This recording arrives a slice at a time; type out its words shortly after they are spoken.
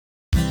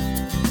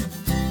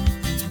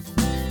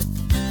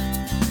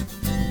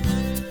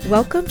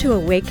Welcome to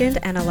Awakened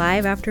and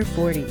Alive After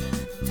 40.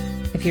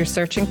 If you're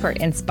searching for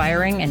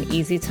inspiring and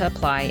easy to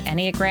apply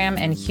Enneagram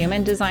and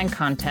human design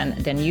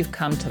content, then you've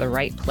come to the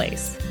right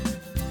place.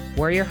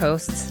 We're your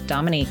hosts,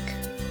 Dominique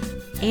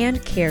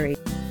and Carrie,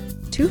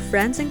 two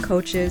friends and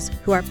coaches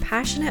who are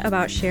passionate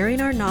about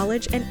sharing our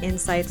knowledge and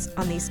insights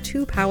on these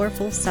two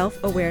powerful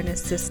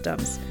self-awareness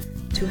systems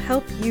to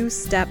help you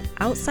step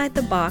outside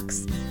the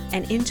box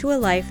and into a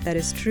life that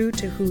is true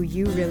to who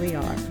you really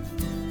are.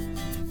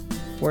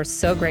 We're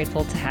so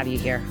grateful to have you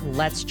here.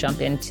 Let's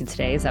jump into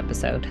today's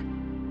episode.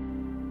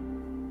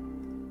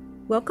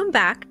 Welcome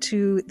back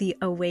to the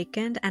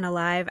Awakened and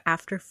Alive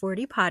After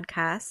 40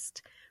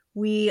 podcast.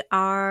 We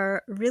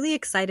are really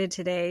excited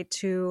today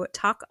to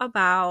talk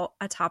about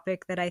a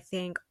topic that I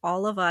think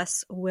all of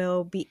us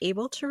will be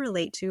able to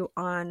relate to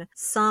on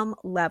some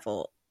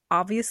level.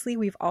 Obviously,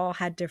 we've all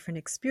had different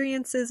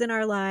experiences in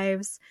our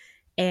lives,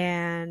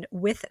 and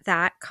with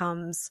that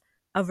comes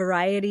a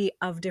variety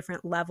of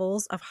different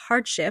levels of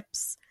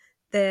hardships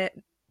that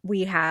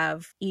we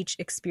have each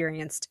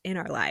experienced in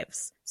our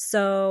lives.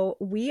 So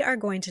we are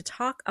going to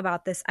talk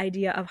about this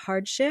idea of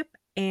hardship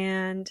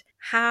and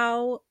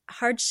how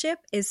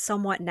hardship is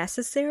somewhat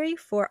necessary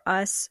for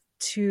us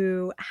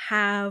to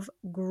have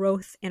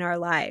growth in our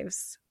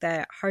lives.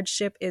 That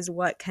hardship is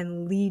what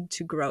can lead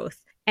to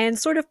growth. And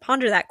sort of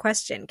ponder that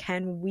question,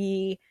 can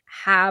we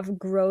have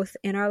growth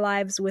in our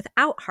lives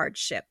without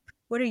hardship?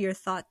 What are your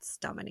thoughts,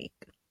 Dominique?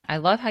 I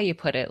love how you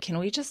put it. Can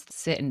we just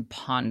sit and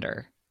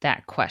ponder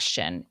that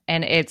question?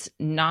 And it's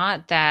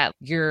not that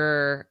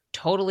you're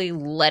totally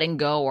letting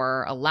go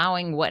or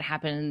allowing what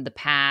happened in the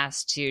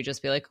past to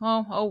just be like,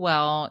 oh,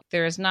 well,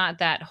 there's not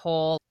that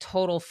whole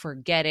total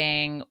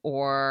forgetting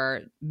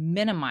or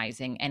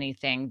minimizing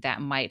anything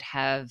that might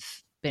have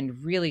been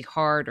really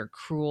hard or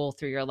cruel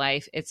through your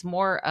life. It's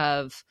more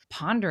of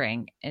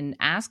pondering and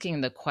asking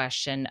the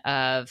question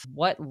of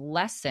what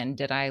lesson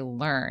did I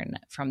learn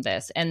from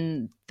this?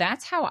 And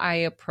that's how I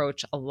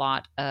approach a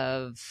lot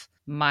of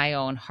my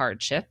own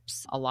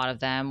hardships, a lot of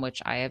them,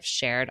 which I have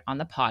shared on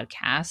the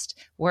podcast.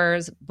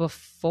 Whereas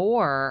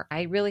before,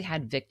 I really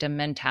had victim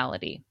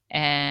mentality.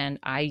 And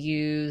I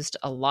used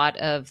a lot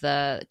of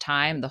the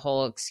time, the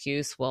whole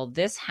excuse, well,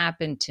 this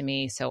happened to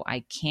me, so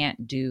I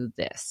can't do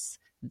this.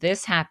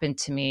 This happened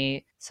to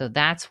me, so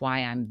that's why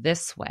I'm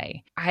this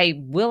way.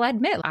 I will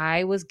admit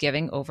I was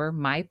giving over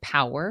my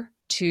power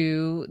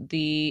to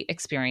the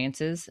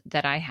experiences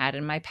that I had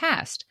in my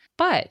past.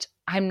 But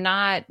I'm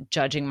not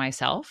judging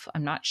myself.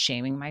 I'm not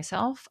shaming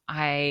myself.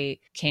 I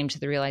came to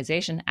the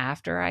realization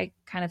after I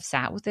kind of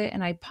sat with it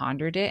and I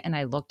pondered it and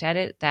I looked at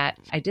it that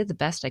I did the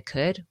best I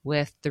could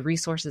with the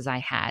resources I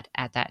had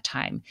at that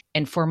time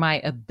and for my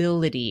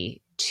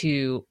ability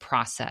to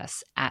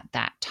process at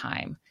that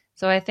time.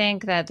 So I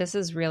think that this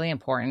is really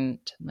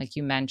important, like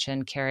you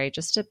mentioned, Carrie,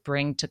 just to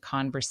bring to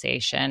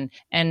conversation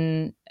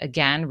and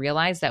again,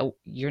 realize that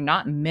you're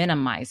not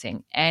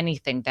minimizing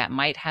anything that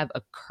might have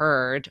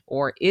occurred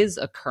or is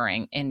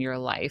occurring in your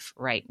life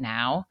right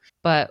now,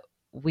 but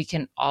we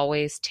can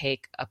always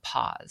take a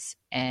pause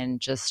and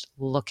just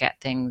look at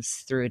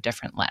things through a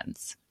different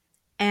lens.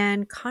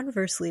 And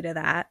conversely to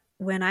that,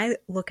 when I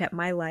look at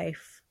my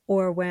life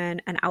or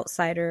when an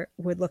outsider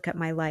would look at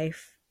my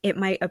life, it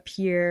might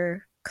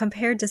appear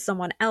compared to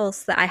someone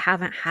else that I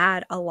haven't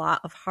had a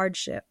lot of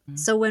hardship. Mm-hmm.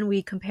 So when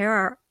we compare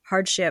our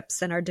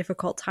hardships and our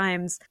difficult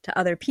times to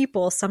other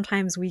people,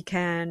 sometimes we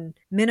can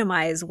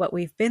minimize what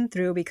we've been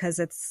through because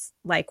it's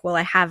like, well,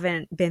 I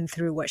haven't been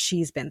through what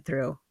she's been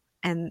through.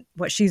 And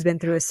what she's been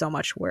through is so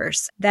much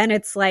worse. Then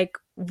it's like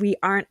we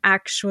aren't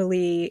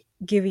actually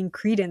giving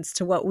credence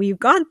to what we've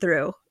gone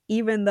through,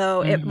 even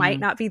though it might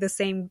not be the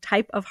same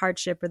type of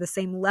hardship or the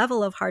same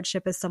level of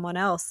hardship as someone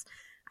else.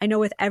 I know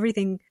with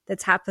everything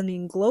that's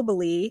happening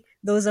globally,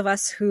 those of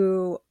us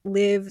who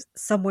live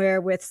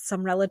somewhere with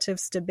some relative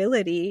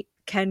stability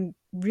can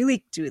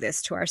really do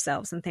this to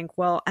ourselves and think,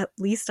 well, at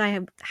least I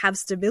have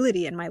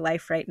stability in my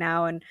life right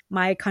now, and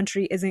my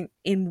country isn't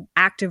in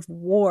active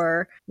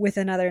war with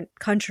another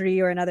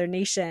country or another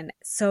nation.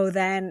 So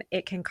then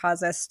it can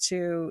cause us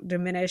to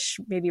diminish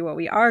maybe what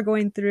we are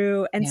going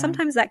through. And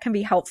sometimes that can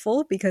be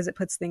helpful because it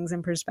puts things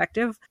in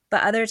perspective.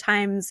 But other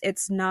times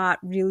it's not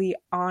really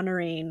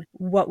honoring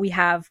what we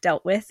have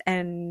dealt with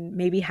and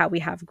maybe how we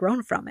have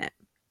grown from it.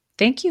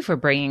 Thank you for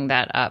bringing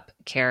that up,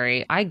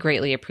 Carrie. I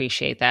greatly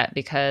appreciate that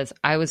because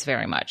I was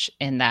very much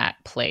in that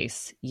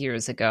place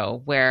years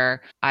ago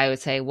where I would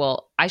say,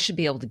 well, I should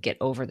be able to get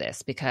over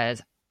this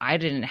because I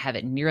didn't have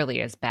it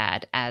nearly as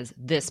bad as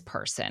this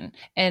person.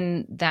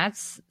 And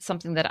that's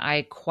something that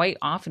I quite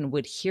often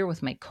would hear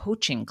with my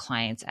coaching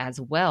clients as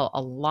well.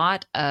 A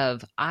lot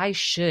of, I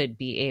should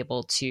be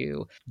able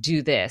to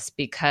do this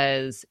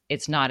because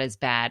it's not as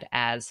bad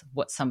as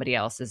what somebody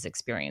else is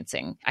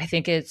experiencing. I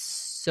think it's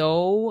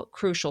so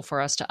crucial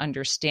for us to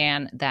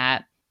understand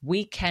that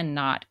we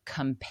cannot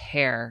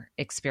compare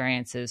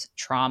experiences,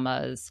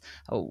 traumas,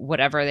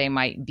 whatever they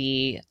might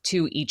be,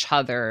 to each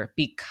other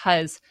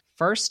because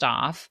first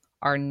off,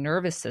 our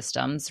nervous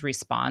system's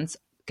response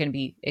going to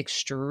be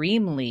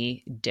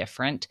extremely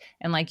different.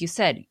 And like you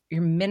said,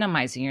 you're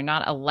minimizing, you're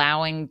not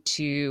allowing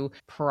to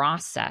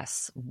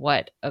process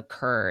what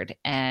occurred.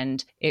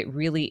 And it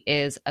really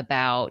is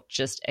about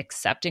just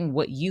accepting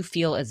what you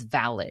feel is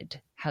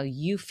valid. How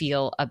you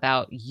feel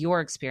about your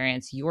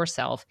experience,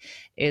 yourself,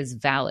 is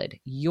valid.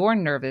 Your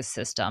nervous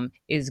system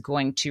is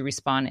going to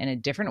respond in a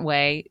different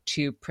way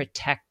to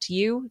protect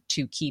you,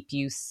 to keep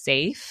you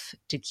safe,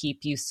 to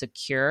keep you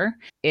secure.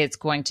 It's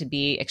going to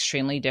be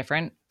extremely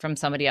different from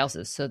somebody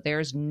else's. So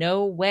there's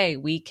no way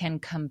we can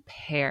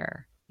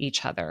compare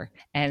each other.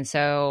 And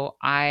so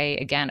I,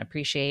 again,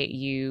 appreciate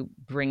you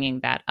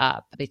bringing that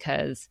up,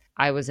 because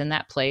I was in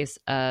that place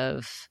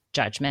of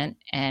judgment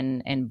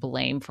and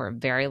blame for a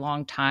very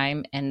long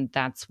time. And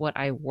that's what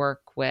I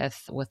work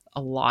with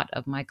a lot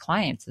of my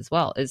clients as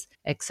well, is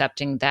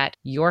accepting that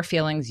your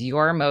feelings,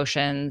 your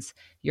emotions,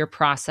 your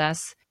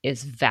process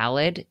is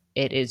valid.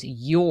 It is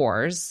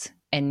yours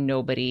and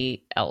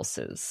nobody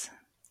else's.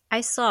 I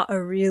saw a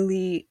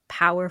really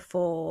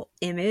powerful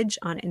image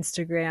on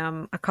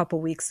Instagram a couple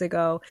weeks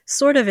ago,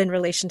 sort of in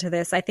relation to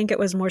this. I think it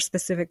was more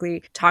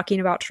specifically talking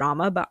about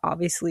trauma, but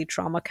obviously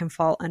trauma can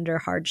fall under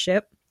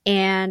hardship.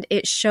 And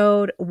it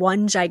showed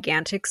one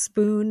gigantic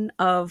spoon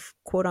of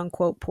quote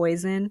unquote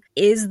poison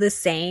is the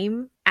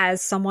same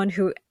as someone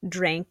who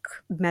drank,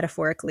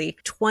 metaphorically,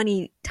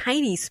 20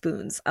 tiny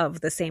spoons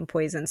of the same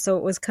poison. So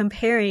it was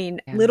comparing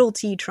little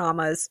t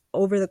traumas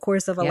over the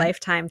course of a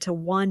lifetime to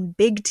one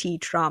big T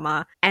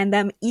trauma, and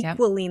them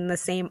equaling the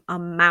same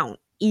amount,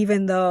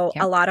 even though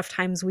a lot of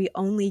times we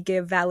only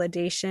give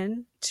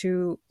validation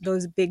to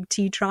those big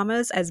T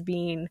traumas as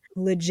being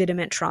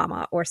legitimate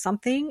trauma or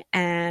something.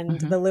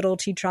 And the little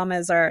T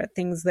traumas are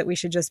things that we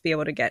should just be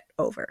able to get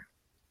over.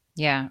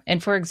 Yeah.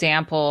 And for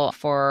example,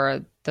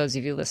 for those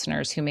of you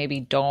listeners who maybe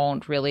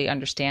don't really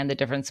understand the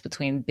difference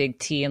between big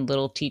T and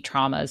little t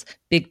traumas,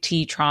 big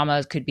T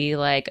traumas could be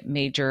like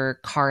major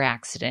car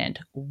accident,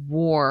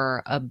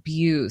 war,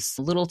 abuse.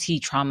 Little t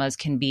traumas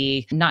can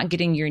be not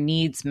getting your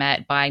needs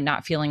met by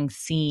not feeling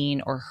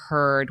seen or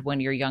heard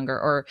when you're younger,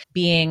 or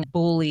being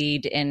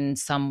bullied in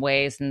some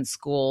ways in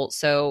school.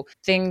 So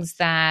things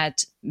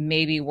that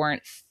maybe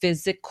weren't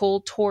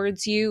physical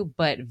towards you,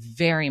 but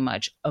very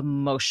much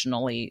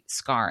emotionally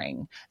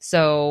scarring.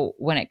 So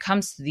when it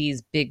comes to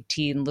these big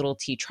T and little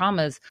t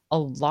traumas, a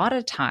lot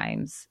of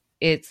times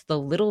it's the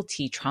little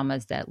t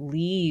traumas that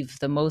leave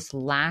the most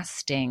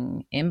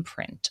lasting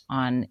imprint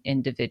on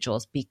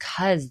individuals,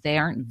 because they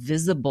aren't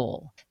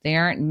visible. They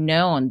aren't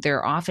known.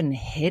 They're often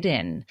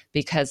hidden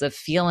because of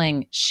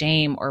feeling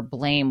shame or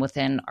blame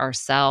within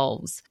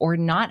ourselves, or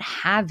not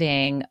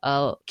having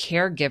a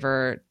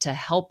caregiver to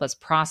help us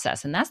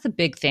process. And that's the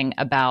big thing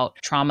about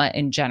trauma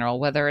in general,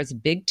 whether it's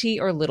big T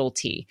or little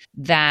t,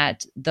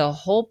 that the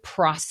whole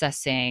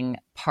processing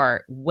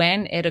part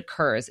when it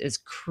occurs is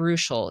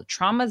crucial.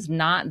 Trauma is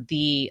not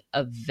the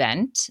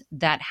event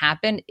that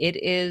happened, it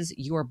is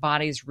your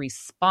body's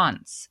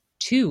response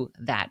to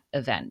that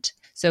event.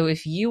 So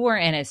if you were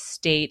in a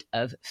state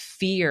of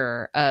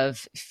fear,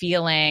 of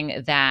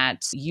feeling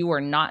that you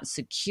are not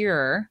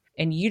secure,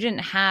 and you didn't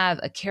have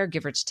a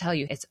caregiver to tell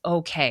you, it's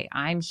okay,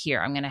 I'm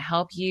here, I'm going to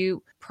help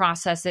you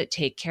process it,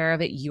 take care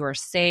of it, you are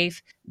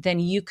safe, then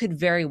you could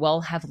very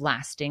well have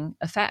lasting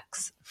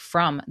effects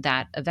from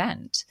that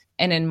event.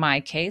 And in my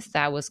case,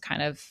 that was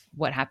kind of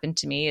what happened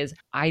to me, is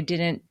I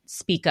didn't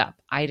speak up.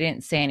 I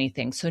didn't say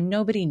anything. So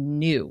nobody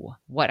knew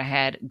what I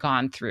had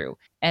gone through.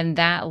 And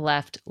that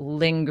left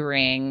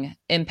lingering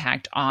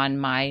impact on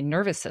my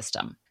nervous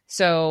system.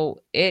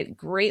 So it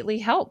greatly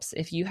helps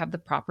if you have the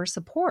proper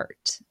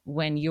support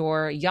when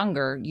you're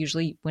younger.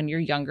 Usually when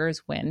you're younger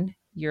is when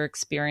you're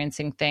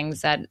experiencing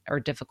things that are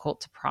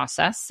difficult to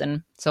process.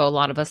 And so a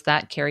lot of us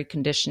that carry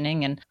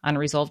conditioning and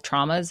unresolved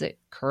traumas, it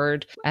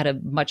occurred at a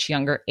much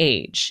younger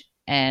age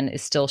and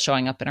is still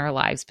showing up in our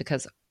lives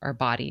because our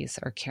bodies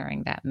are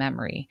carrying that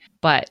memory.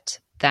 But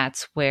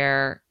that's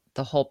where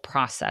the whole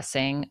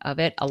processing of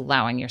it,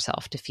 allowing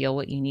yourself to feel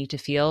what you need to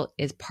feel,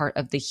 is part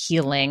of the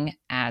healing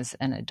as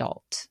an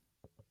adult.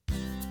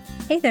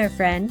 Hey there,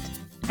 friend.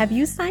 Have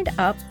you signed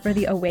up for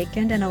the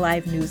Awakened and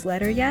Alive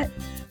newsletter yet?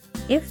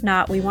 If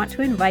not, we want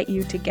to invite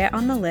you to get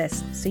on the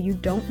list so you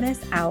don't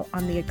miss out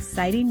on the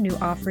exciting new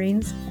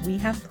offerings we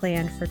have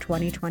planned for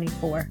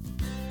 2024.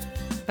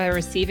 By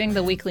receiving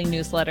the weekly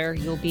newsletter,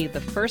 you'll be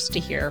the first to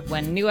hear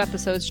when new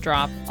episodes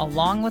drop,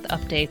 along with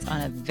updates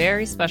on a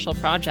very special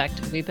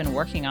project we've been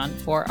working on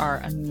for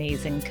our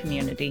amazing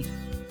community.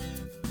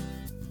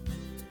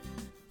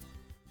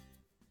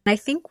 I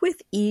think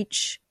with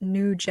each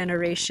new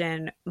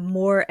generation,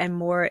 more and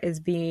more is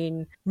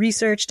being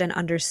researched and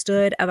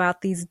understood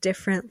about these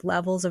different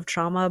levels of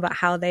trauma, about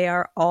how they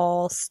are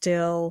all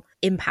still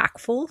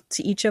impactful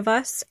to each of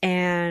us.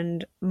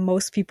 And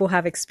most people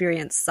have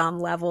experienced some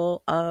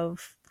level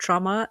of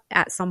trauma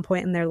at some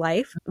point in their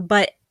life.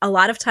 But a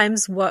lot of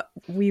times what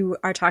we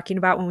are talking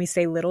about when we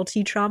say little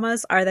t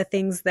traumas are the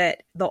things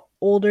that the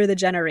older the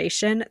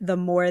generation, the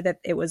more that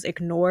it was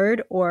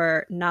ignored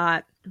or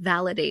not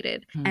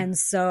validated. Mm-hmm. And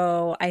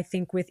so I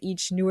think with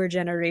each newer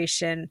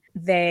generation,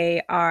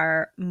 they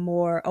are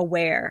more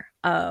aware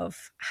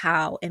of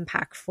how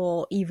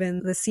impactful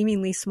even the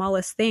seemingly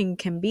smallest thing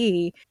can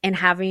be in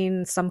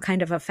having some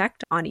kind of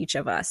effect on each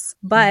of us.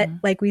 But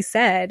like we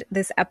said,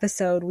 this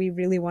episode, we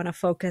really want to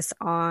focus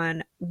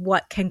on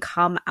what can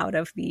come out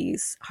of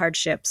these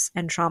hardships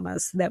and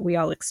traumas that we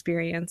all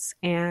experience.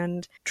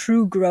 And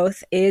true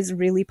growth is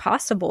really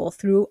possible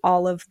through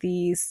all of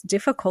these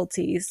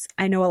difficulties.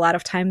 I know a lot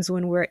of times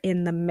when we're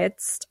in the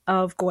midst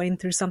of going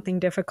through something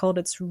difficult,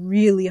 it's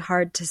really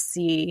hard to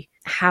see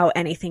how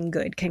anything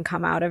good can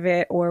come out of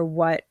it or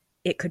what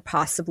it could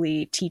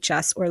possibly teach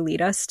us or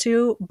lead us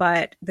to.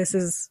 But this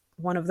is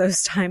one of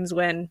those times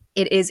when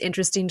it is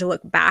interesting to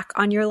look back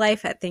on your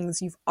life at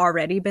things you've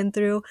already been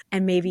through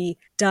and maybe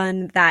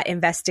done that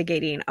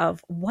investigating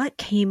of what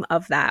came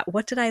of that.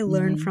 What did I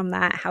learn from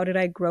that? How did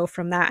I grow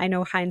from that? I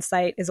know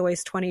hindsight is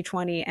always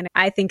 20/20, and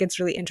I think it's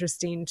really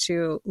interesting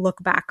to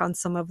look back on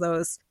some of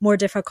those more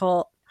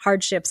difficult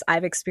hardships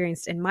I've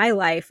experienced in my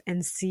life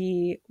and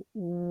see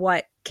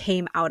what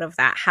came out of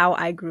that, how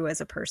I grew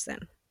as a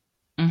person.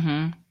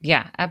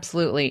 Yeah,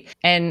 absolutely.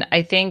 And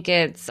I think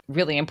it's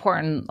really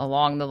important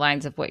along the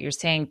lines of what you're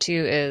saying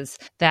too, is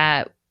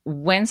that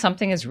when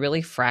something is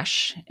really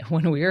fresh,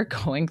 when we are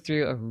going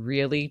through a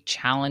really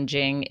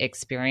challenging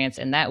experience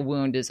and that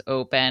wound is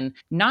open,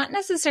 not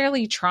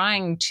necessarily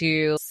trying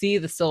to see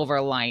the silver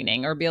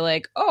lining or be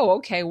like, oh,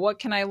 okay, what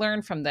can I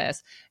learn from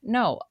this?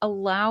 No,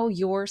 allow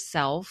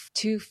yourself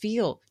to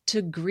feel,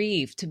 to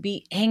grieve, to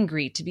be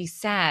angry, to be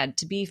sad,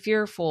 to be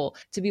fearful,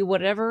 to be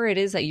whatever it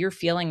is that you're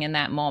feeling in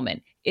that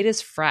moment. It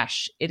is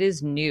fresh. It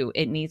is new.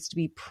 It needs to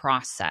be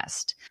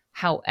processed.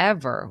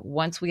 However,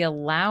 once we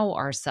allow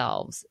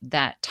ourselves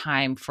that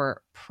time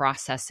for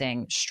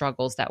processing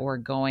struggles that we're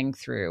going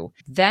through,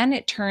 then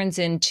it turns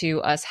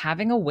into us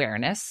having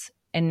awareness.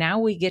 And now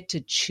we get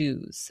to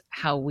choose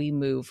how we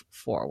move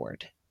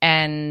forward.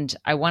 And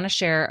I want to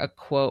share a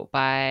quote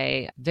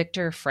by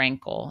Viktor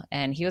Frankl,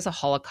 and he was a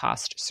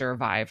Holocaust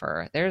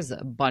survivor. There's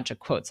a bunch of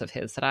quotes of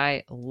his that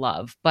I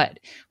love, but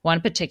one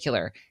in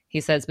particular,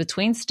 he says,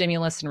 between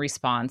stimulus and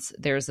response,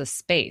 there's a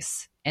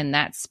space, and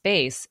that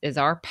space is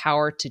our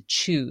power to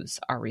choose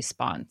our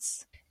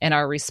response. In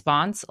our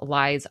response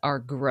lies our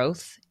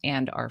growth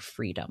and our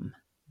freedom.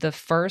 The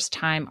first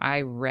time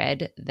I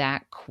read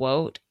that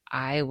quote,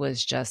 I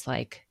was just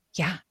like,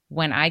 yeah.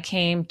 When I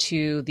came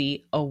to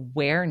the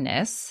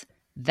awareness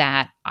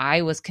that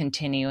I was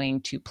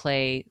continuing to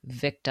play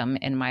victim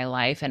in my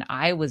life and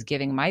I was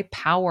giving my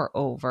power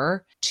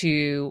over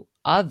to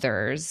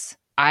others,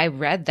 I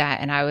read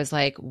that and I was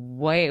like,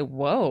 wait,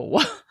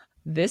 whoa,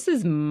 this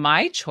is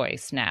my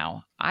choice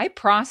now. I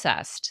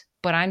processed,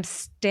 but I'm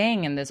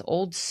staying in this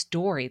old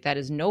story that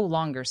is no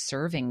longer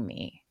serving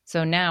me.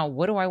 So now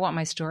what do I want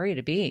my story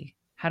to be?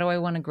 How do I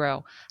want to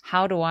grow?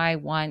 How do I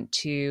want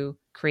to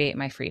create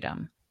my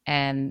freedom?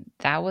 And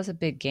that was a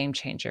big game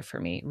changer for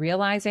me,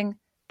 realizing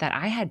that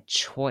I had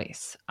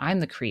choice. I'm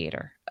the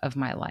creator of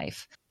my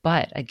life.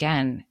 But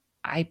again,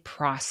 I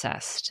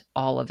processed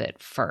all of it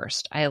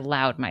first. I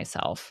allowed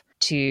myself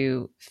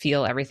to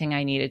feel everything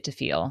I needed to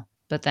feel.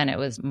 But then it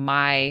was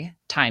my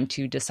time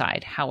to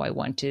decide how I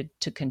wanted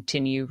to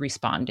continue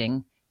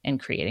responding and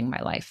creating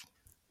my life.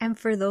 And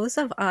for those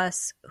of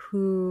us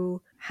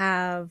who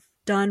have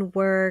done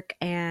work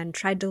and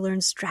tried to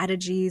learn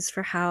strategies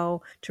for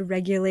how to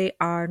regulate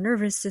our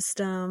nervous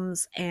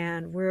systems,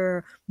 and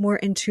we're more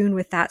in tune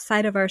with that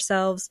side of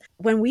ourselves,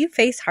 when we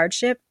face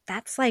hardship,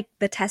 that's like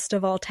the test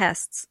of all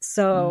tests.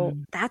 So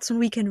that's when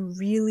we can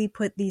really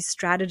put these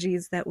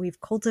strategies that we've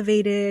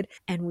cultivated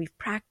and we've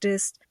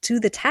practiced to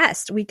the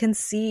test. We can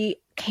see,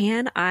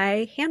 can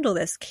I handle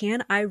this?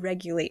 Can I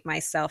regulate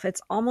myself?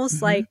 It's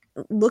almost like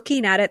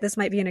looking at it, this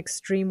might be an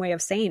extreme way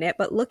of saying it,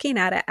 but looking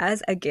at it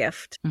as a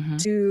gift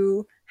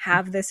to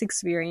have this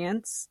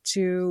experience,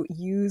 to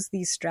use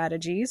these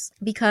strategies.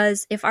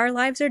 Because if our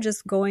lives are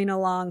just going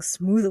along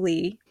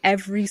smoothly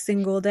every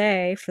single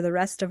day for the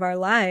rest of our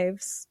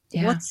lives,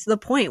 what's the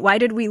point? Why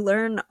did we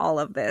learn all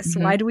of this?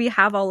 Why do we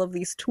have all of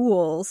these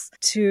tools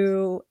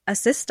to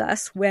assist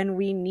us when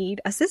we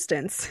need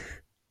assistance?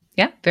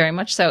 Yeah, very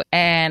much so.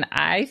 And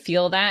I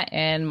feel that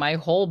in my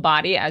whole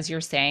body as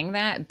you're saying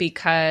that,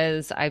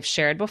 because I've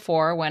shared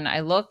before, when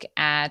I look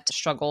at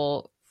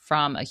struggle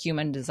from a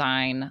human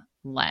design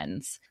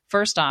lens,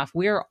 first off,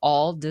 we are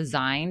all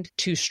designed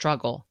to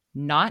struggle,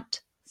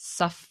 not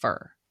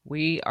suffer.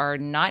 We are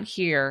not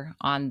here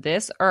on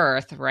this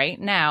earth right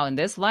now in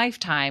this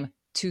lifetime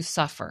to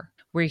suffer.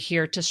 We're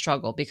here to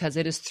struggle because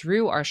it is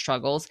through our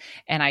struggles.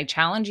 And I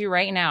challenge you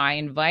right now, I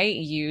invite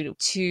you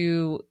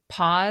to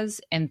pause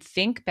and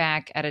think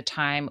back at a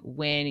time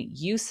when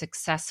you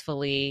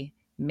successfully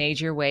made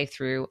your way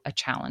through a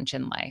challenge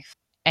in life.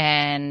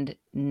 And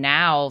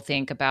now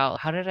think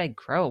about, how did I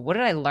grow? What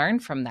did I learn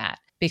from that?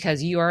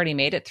 because you already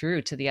made it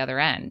through to the other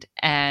end.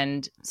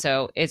 And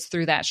so it's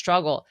through that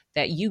struggle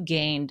that you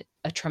gained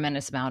a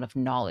tremendous amount of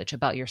knowledge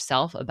about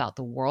yourself, about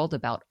the world,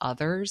 about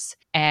others.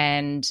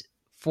 And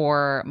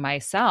for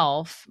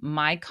myself,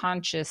 my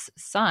conscious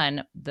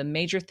sun, the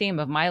major theme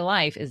of my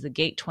life is the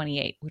gate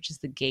 28, which is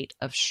the gate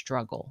of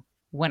struggle.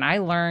 When I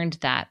learned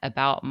that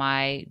about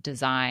my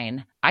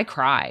design, I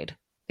cried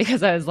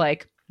because I was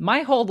like,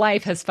 my whole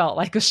life has felt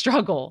like a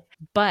struggle.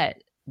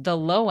 But the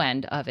low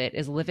end of it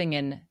is living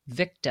in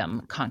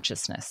victim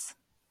consciousness,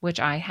 which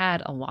I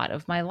had a lot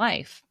of my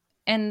life.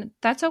 And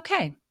that's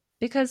okay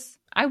because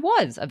I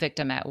was a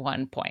victim at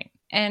one point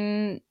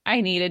and I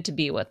needed to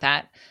be with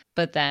that.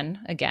 But then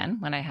again,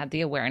 when I had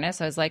the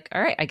awareness, I was like,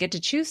 all right, I get to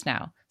choose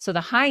now. So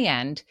the high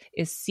end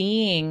is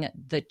seeing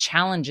the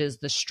challenges,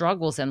 the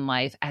struggles in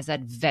life as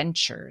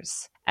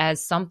adventures,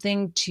 as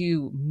something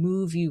to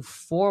move you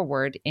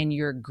forward in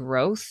your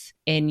growth,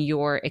 in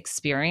your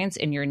experience,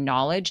 in your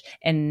knowledge.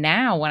 And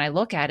now when I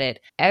look at it,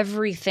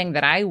 everything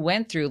that I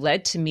went through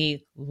led to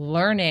me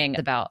learning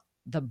about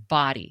the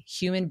body,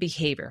 human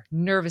behavior,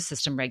 nervous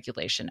system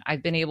regulation.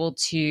 I've been able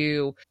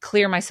to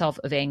clear myself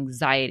of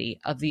anxiety,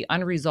 of the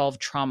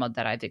unresolved trauma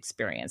that I've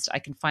experienced. I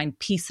can find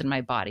peace in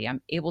my body.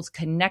 I'm able to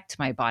connect to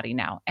my body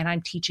now, and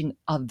I'm teaching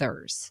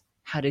others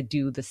how to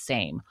do the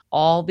same,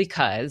 all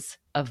because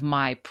of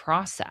my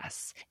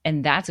process.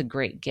 And that's a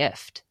great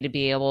gift to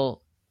be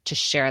able to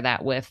share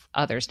that with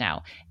others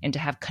now and to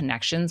have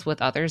connections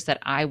with others that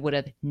I would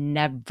have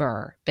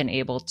never been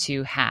able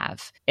to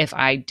have if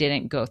I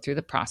didn't go through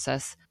the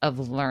process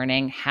of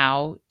learning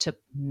how to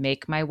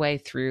make my way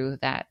through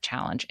that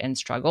challenge and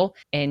struggle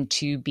and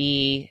to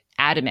be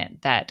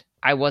adamant that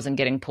I wasn't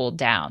getting pulled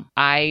down.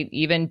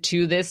 Even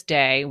to this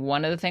day,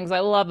 one of the things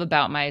I love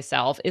about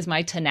myself is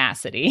my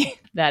tenacity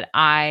that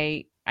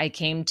I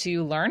came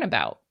to learn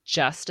about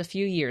just a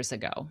few years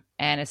ago.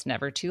 And it's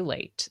never too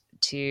late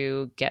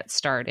to get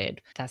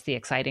started. That's the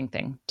exciting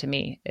thing to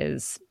me,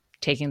 is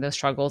taking those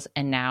struggles.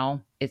 And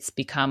now it's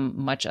become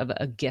much of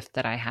a gift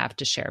that I have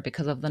to share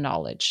because of the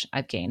knowledge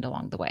I've gained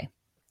along the way.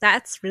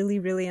 That's really,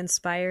 really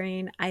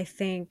inspiring. I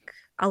think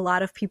a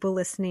lot of people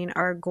listening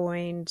are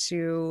going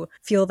to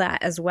feel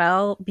that as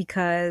well,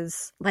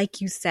 because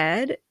like you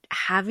said,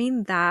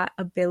 having that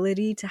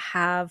ability to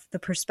have the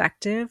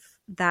perspective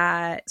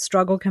that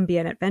struggle can be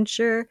an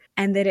adventure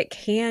and that it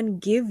can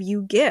give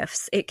you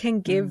gifts. It can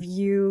give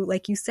you,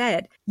 like you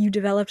said, you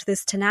developed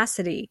this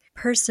tenacity,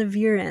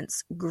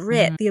 perseverance,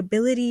 grit. The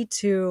ability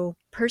to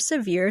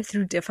persevere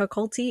through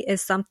difficulty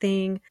is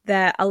something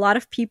that a lot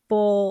of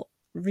people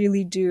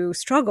really do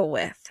struggle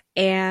with.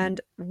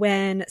 And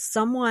when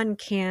someone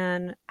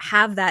can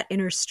have that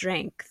inner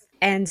strength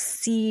and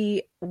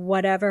see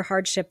whatever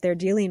hardship they're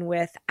dealing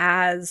with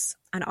as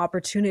an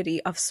opportunity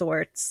of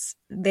sorts,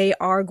 they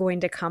are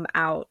going to come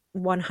out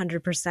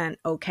 100%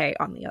 okay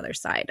on the other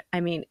side. I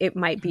mean, it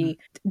might be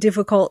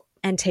difficult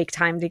and take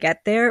time to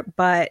get there,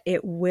 but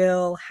it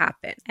will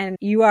happen. And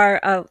you are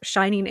a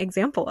shining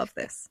example of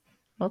this.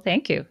 Well,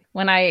 thank you.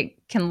 When I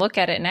can look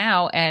at it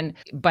now, and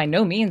by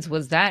no means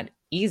was that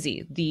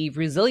easy. The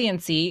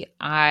resiliency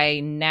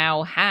I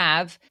now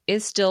have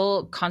is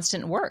still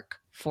constant work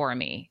for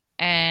me.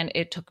 And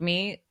it took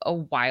me a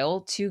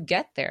while to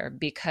get there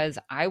because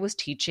I was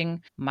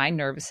teaching my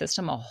nervous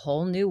system a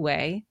whole new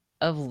way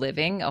of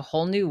living, a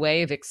whole new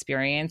way of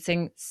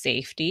experiencing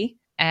safety.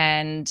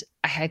 And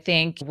I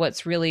think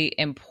what's really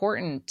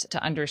important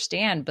to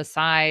understand,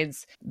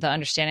 besides the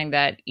understanding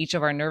that each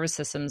of our nervous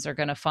systems are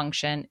going to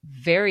function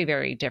very,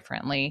 very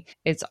differently,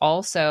 it's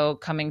also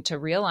coming to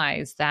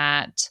realize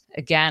that,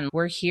 again,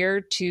 we're here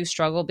to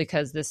struggle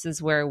because this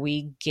is where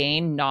we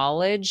gain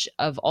knowledge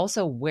of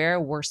also where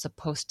we're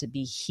supposed to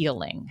be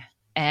healing.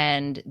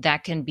 And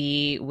that can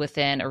be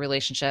within a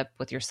relationship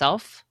with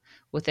yourself,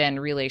 within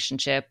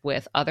relationship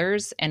with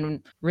others,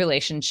 and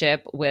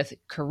relationship with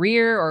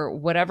career or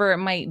whatever it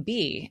might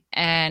be.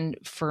 And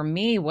for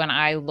me, when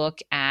I look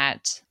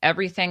at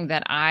everything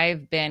that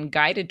I've been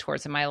guided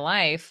towards in my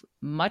life,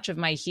 much of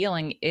my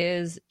healing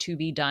is to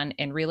be done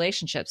in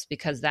relationships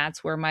because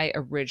that's where my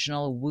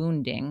original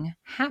wounding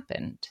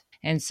happened.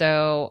 And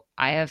so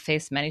I have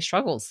faced many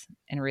struggles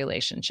in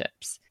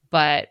relationships,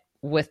 but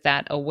with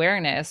that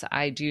awareness,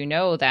 I do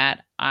know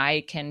that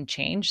I can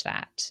change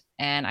that.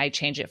 And I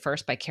change it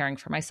first by caring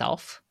for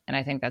myself. And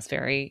I think that's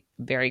very,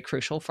 very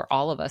crucial for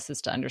all of us, is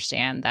to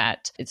understand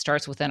that it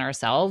starts within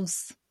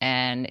ourselves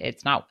and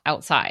it's not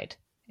outside.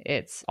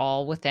 It's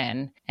all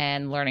within,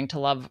 and learning to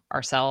love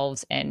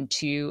ourselves and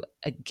to,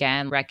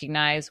 again,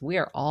 recognize we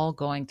are all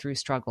going through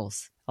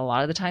struggles. A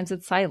lot of the times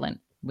it's silent.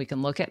 We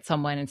can look at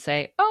someone and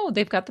say, oh,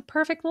 they've got the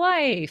perfect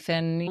life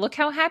and look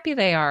how happy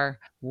they are.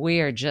 We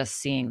are just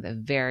seeing the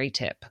very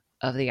tip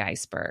of the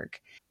iceberg.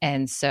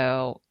 And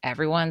so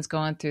everyone's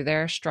going through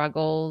their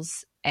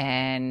struggles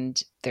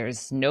and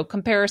there's no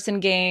comparison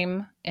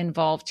game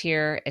involved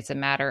here. It's a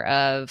matter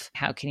of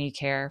how can you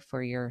care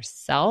for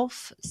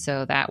yourself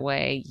so that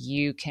way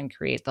you can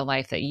create the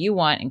life that you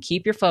want and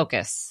keep your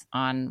focus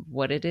on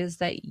what it is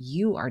that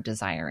you are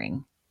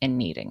desiring and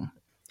needing.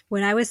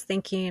 When I was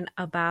thinking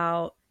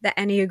about the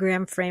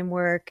Enneagram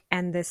framework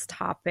and this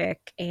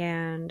topic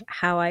and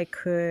how I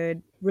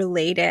could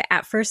relate it.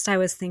 At first, I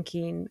was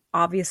thinking,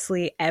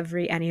 obviously,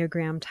 every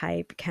Enneagram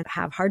type can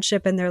have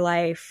hardship in their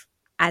life.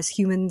 As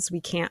humans,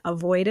 we can't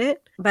avoid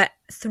it. But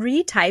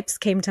three types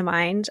came to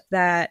mind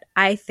that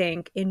I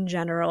think, in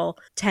general,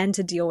 tend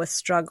to deal with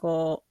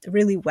struggle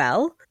really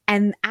well.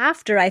 And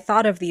after I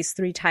thought of these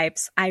three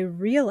types, I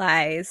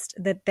realized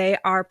that they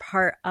are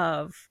part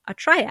of a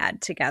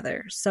triad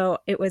together. So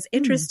it was Hmm.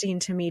 interesting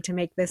to me to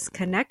make this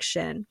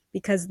connection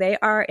because they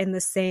are in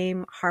the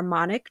same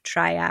harmonic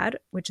triad,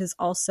 which is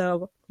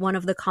also one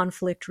of the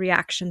conflict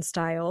reaction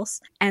styles.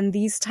 And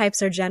these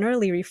types are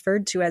generally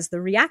referred to as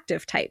the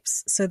reactive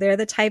types. So they're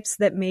the types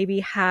that maybe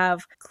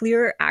have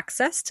clearer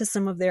access to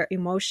some of their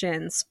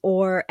emotions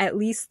or at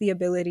least the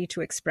ability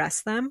to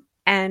express them.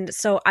 And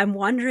so I'm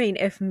wondering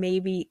if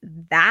maybe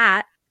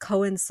that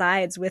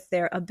coincides with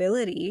their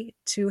ability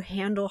to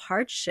handle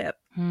hardship,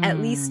 at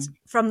least Hmm.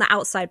 from the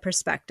outside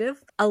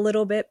perspective, a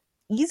little bit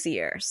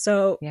easier.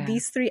 So Yeah.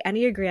 these three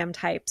Enneagram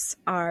types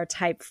are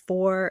type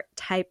 4,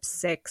 type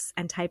 6,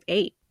 and type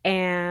 8.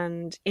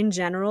 And in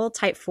general,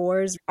 type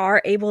 4s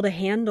are able to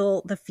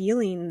handle the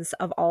feelings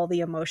of all the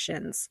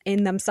emotions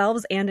in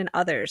themselves and in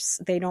others.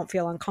 They don't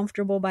feel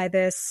uncomfortable by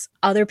this.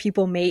 Other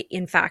people may,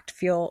 in fact,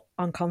 feel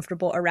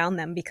uncomfortable around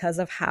them because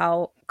of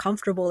how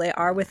comfortable they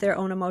are with their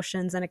own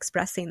emotions and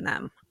expressing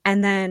them.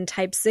 And then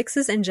type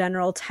 6s in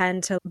general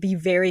tend to be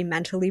very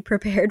mentally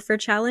prepared for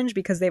challenge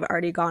because they've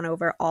already gone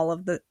over all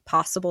of the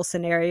possible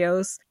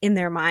scenarios in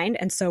their mind.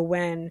 And so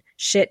when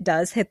shit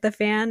does hit the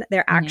fan,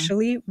 they're Hmm.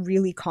 actually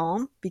really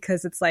calm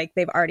because it's like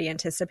they've already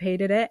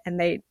anticipated it and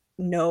they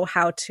know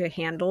how to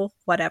handle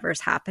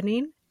whatever's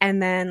happening.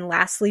 And then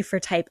lastly, for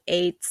type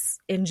 8s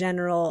in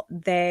general,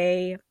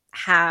 they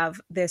have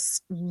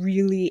this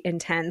really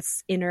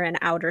intense inner and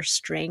outer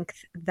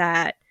strength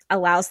that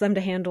allows them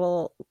to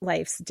handle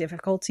life's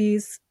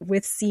difficulties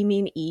with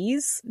seeming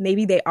ease.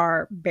 Maybe they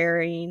are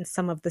burying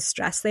some of the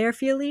stress they are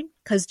feeling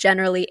because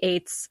generally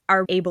eights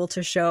are able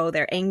to show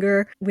their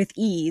anger with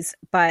ease,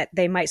 but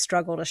they might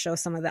struggle to show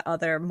some of the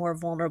other more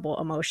vulnerable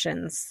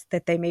emotions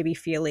that they may be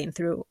feeling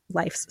through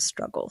life's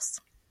struggles.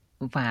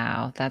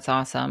 Wow, that's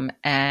awesome.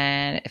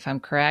 And if I'm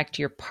correct,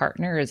 your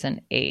partner is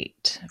an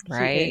eight, He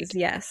right? is,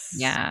 yes.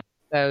 Yeah.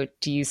 So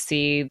do you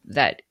see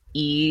that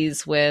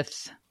ease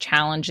with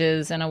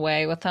challenges in a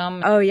way with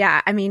them? Oh,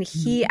 yeah. I mean,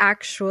 he Mhm.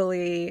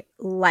 actually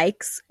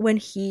likes when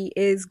he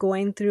is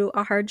going through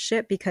a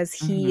hardship because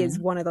he is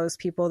Mhm. one of those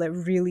people that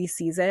really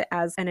sees it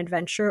as an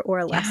adventure or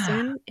a Yeah.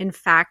 lesson. In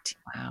fact,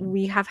 Wow.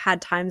 we have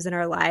had times in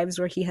our lives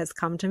where he has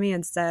come to me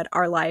and said,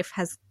 our life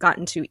has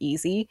gotten too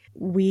easy.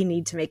 We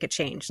need to make a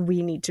change.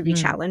 We need to be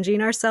Mm.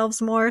 challenging ourselves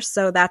more.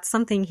 So that's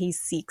something he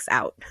seeks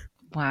out.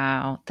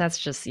 Wow, that's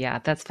just yeah,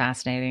 that's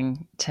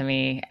fascinating to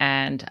me,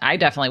 and I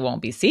definitely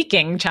won't be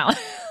seeking challenge,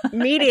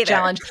 Me neither.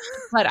 challenge,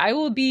 but I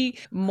will be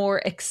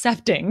more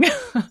accepting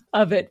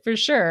of it for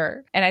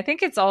sure. And I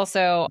think it's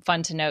also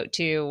fun to note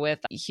too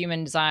with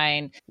human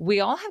design, we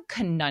all have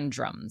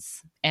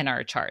conundrums in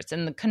our charts.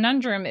 And the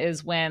conundrum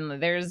is when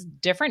there's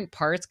different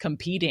parts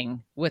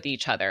competing with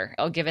each other.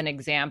 I'll give an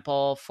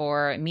example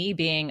for me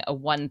being a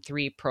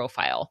 1-3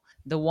 profile.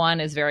 The one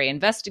is very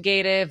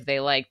investigative. They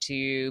like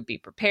to be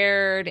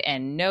prepared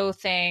and know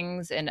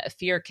things. And a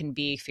fear can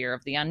be fear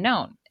of the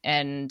unknown.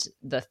 And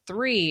the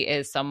 3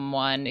 is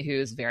someone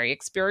who's very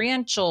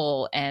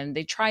experiential and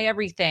they try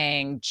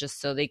everything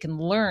just so they can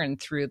learn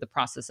through the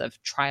process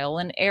of trial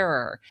and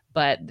error.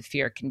 But the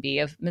fear can be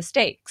of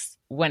mistakes.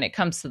 When it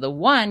comes to the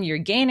 1, you're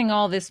gaining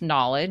all this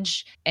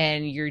knowledge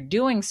and you're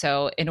doing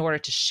so in order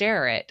to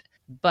share it,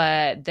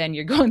 but then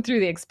you're going through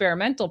the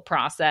experimental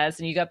process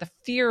and you got the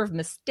fear of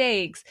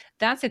mistakes.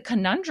 That's a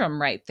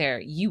conundrum right there.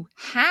 You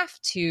have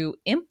to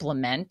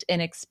implement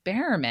and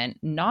experiment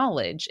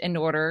knowledge in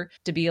order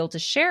to be able to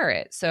share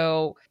it.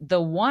 So the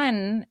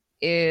 1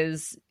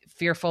 is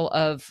fearful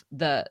of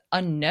the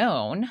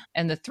unknown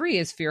and the 3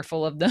 is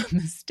fearful of the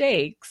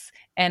mistakes.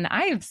 And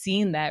I have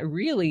seen that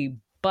really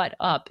butt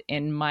up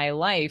in my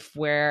life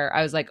where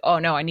I was like, oh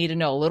no, I need to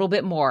know a little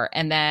bit more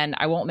and then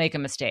I won't make a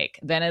mistake.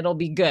 Then it'll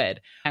be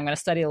good. I'm going to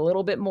study a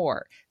little bit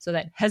more. So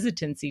that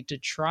hesitancy to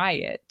try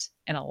it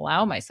and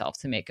allow myself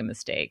to make a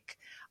mistake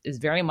is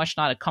very much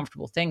not a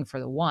comfortable thing for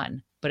the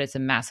 1, but it's a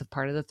massive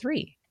part of the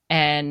 3.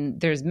 And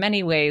there's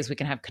many ways we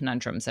can have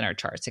conundrums in our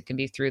charts. It can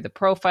be through the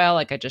profile,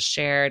 like I just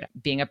shared,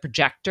 being a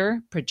projector.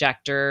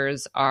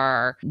 Projectors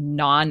are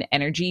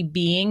non-energy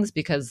beings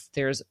because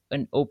there's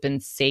an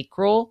open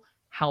sacral.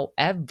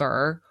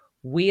 However,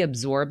 we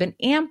absorb and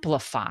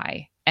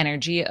amplify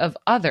energy of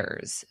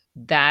others.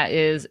 That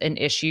is an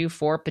issue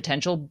for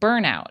potential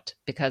burnout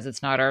because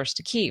it's not ours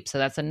to keep. So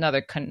that's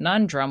another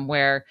conundrum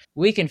where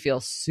we can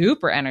feel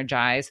super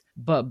energized,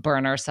 but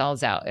burn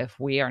ourselves out if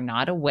we are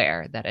not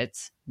aware that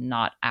it's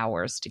not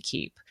ours to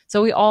keep.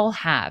 So we all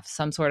have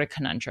some sort of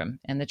conundrum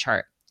in the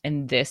chart.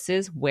 And this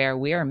is where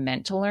we are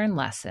meant to learn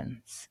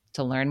lessons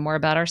to learn more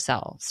about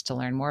ourselves, to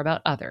learn more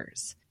about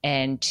others,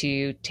 and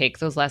to take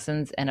those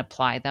lessons and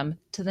apply them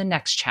to the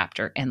next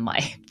chapter in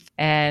life.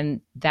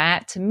 And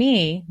that to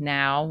me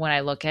now, when I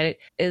look at it,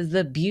 is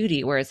the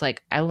beauty where it's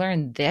like, I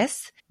learned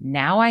this.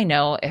 Now I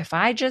know if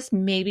I just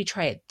maybe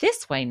try it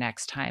this way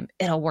next time,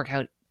 it'll work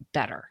out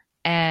better.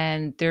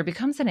 And there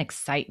becomes an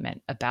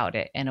excitement about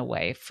it in a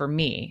way, for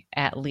me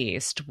at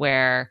least,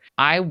 where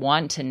I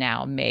want to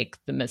now make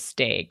the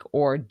mistake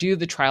or do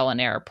the trial and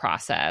error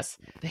process,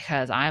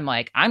 because I'm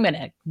like, I'm going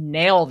to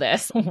nail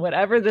this,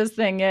 whatever this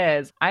thing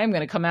is. I'm going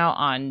to come out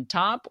on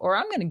top, or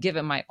I'm going to give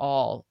it my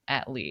all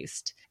at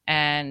least.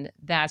 And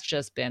that's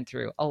just been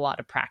through a lot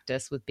of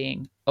practice with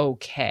being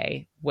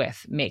okay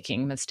with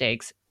making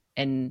mistakes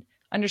and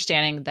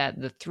understanding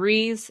that the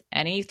threes,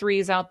 any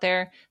threes out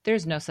there,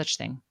 there's no such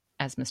thing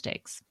as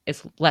mistakes.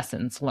 It's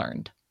lessons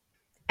learned.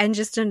 And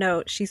just a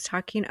note, she's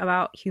talking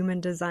about human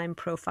design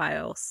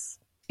profiles.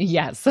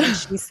 Yes. And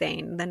she's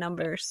saying the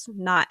numbers,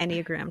 not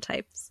Enneagram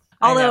types.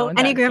 Although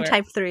Enneagram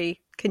type 3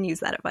 can use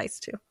that advice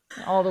too.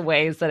 All the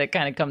ways that it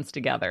kind of comes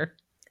together.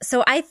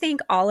 So I think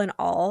all in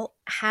all,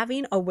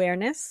 having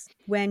awareness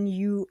when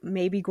you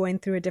may be going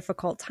through a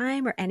difficult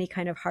time or any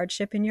kind of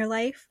hardship in your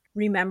life,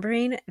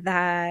 remembering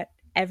that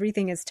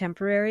everything is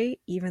temporary,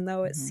 even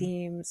though it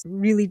seems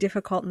really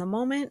difficult in the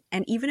moment.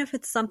 And even if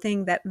it's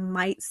something that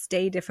might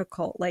stay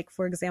difficult, like,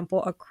 for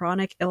example, a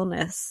chronic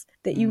illness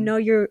that you know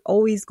you're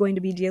always going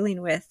to be dealing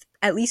with,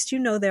 at least you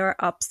know there are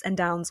ups and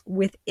downs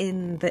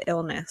within the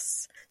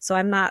illness. So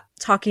I'm not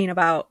talking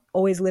about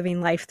always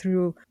living life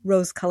through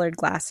rose-colored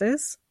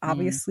glasses.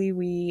 Obviously,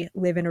 we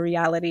live in a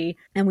reality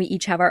and we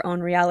each have our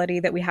own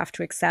reality that we have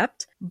to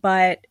accept.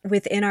 But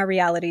within our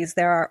realities,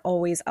 there are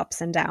always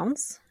ups and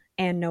downs.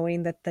 And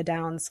knowing that the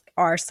downs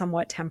are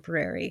somewhat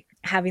temporary.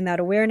 Having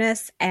that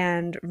awareness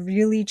and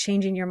really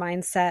changing your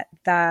mindset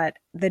that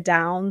the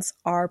downs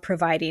are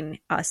providing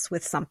us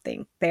with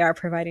something. They are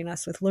providing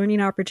us with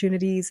learning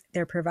opportunities.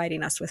 They're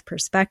providing us with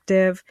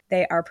perspective.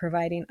 They are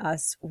providing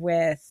us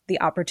with the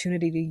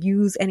opportunity to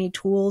use any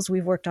tools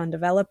we've worked on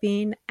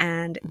developing.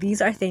 And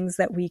these are things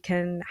that we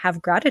can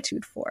have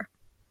gratitude for.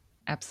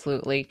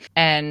 Absolutely.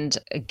 And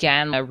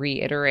again, I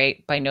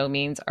reiterate, by no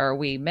means are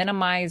we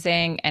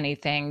minimizing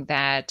anything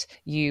that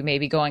you may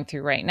be going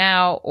through right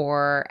now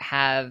or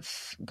have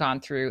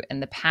gone through in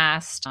the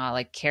past.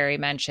 Like Carrie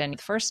mentioned,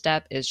 the first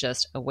step is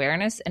just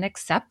awareness and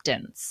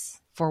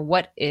acceptance for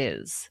what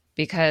is,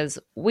 because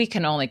we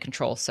can only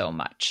control so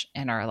much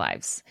in our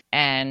lives.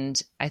 And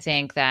I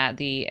think that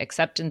the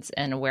acceptance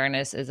and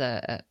awareness is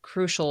a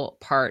crucial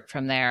part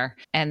from there.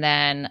 And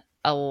then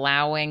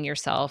allowing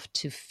yourself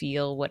to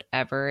feel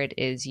whatever it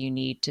is you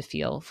need to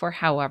feel for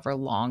however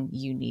long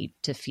you need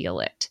to feel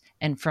it.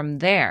 And from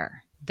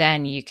there,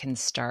 then you can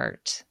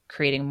start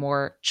creating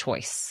more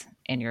choice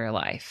in your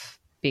life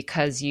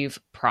because you've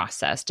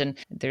processed. And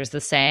there's the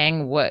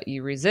saying, what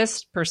you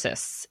resist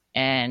persists.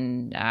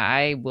 And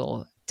I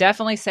will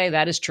definitely say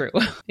that is true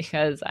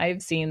because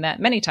I've seen that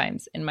many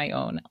times in my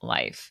own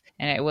life.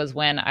 And it was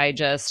when I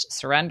just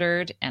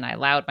surrendered and I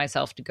allowed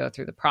myself to go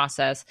through the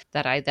process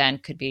that I then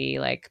could be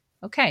like,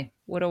 okay,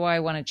 what do I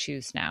want to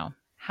choose now?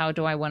 How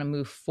do I want to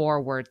move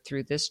forward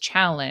through this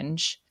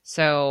challenge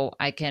so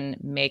I can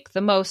make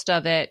the most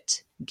of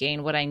it,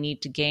 gain what I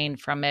need to gain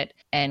from it,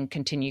 and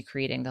continue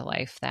creating the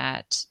life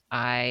that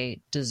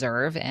I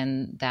deserve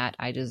and that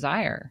I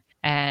desire?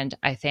 And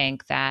I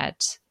think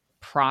that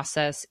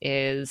process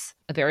is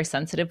a very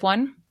sensitive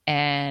one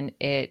and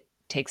it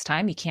takes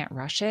time. You can't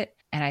rush it.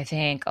 And I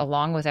think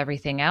along with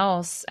everything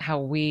else, how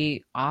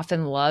we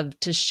often love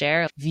to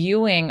share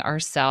viewing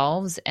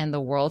ourselves and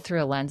the world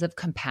through a lens of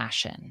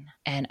compassion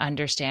and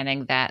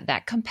understanding that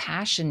that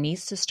compassion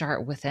needs to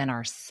start within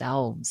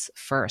ourselves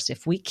first.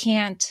 If we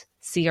can't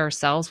see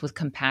ourselves with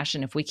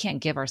compassion, if we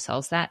can't give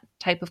ourselves that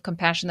type of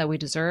compassion that we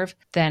deserve,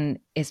 then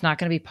it's not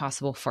going to be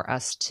possible for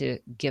us to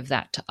give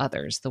that to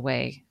others the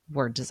way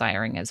we're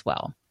desiring as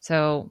well.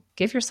 So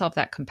give yourself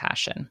that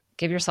compassion,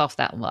 give yourself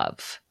that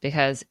love,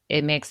 because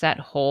it makes that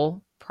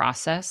whole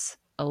process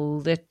a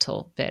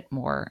little bit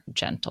more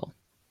gentle.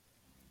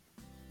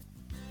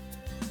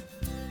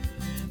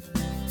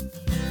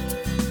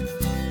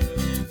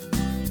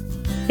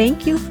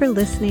 Thank you for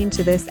listening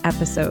to this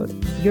episode.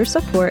 Your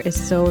support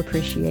is so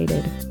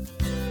appreciated.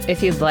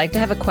 If you'd like to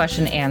have a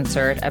question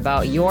answered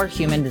about your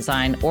human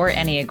design or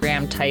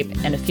Enneagram type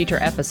in a future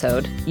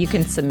episode, you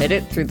can submit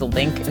it through the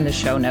link in the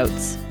show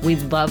notes.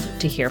 We'd love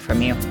to hear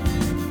from you.